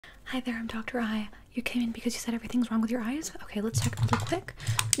Hi there, I'm Dr. I. You came in because you said everything's wrong with your eyes? Okay, let's check really quick.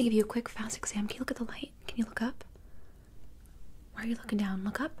 I'm gonna give you a quick, fast exam. Can you look at the light? Can you look up? Why are you looking down?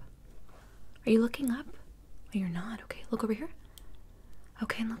 Look up. Are you looking up? Oh, you're not. Okay, look over here.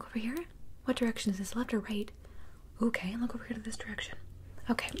 Okay, and look over here. What direction is this, left or right? Okay, and look over here to this direction.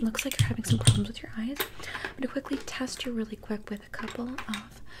 Okay, looks like you're having some problems with your eyes. I'm gonna quickly test you really quick with a couple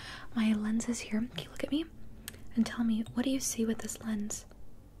of my lenses here. Can you look at me and tell me, what do you see with this lens?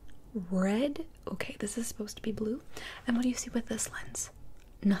 Red? Okay, this is supposed to be blue. And what do you see with this lens?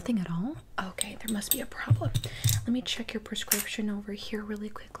 Nothing at all? Okay, there must be a problem. Let me check your prescription over here really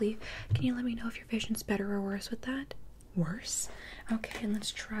quickly. Can you let me know if your vision's better or worse with that? Worse? Okay, and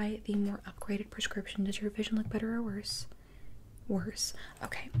let's try the more upgraded prescription. Does your vision look better or worse? Worse.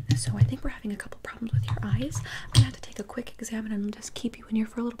 Okay, so I think we're having a couple problems with your eyes. I'm gonna have to take a quick exam and just keep you in here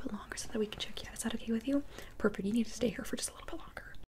for a little bit longer so that we can check you out. Is that okay with you? Perfect. You need to stay here for just a little bit longer.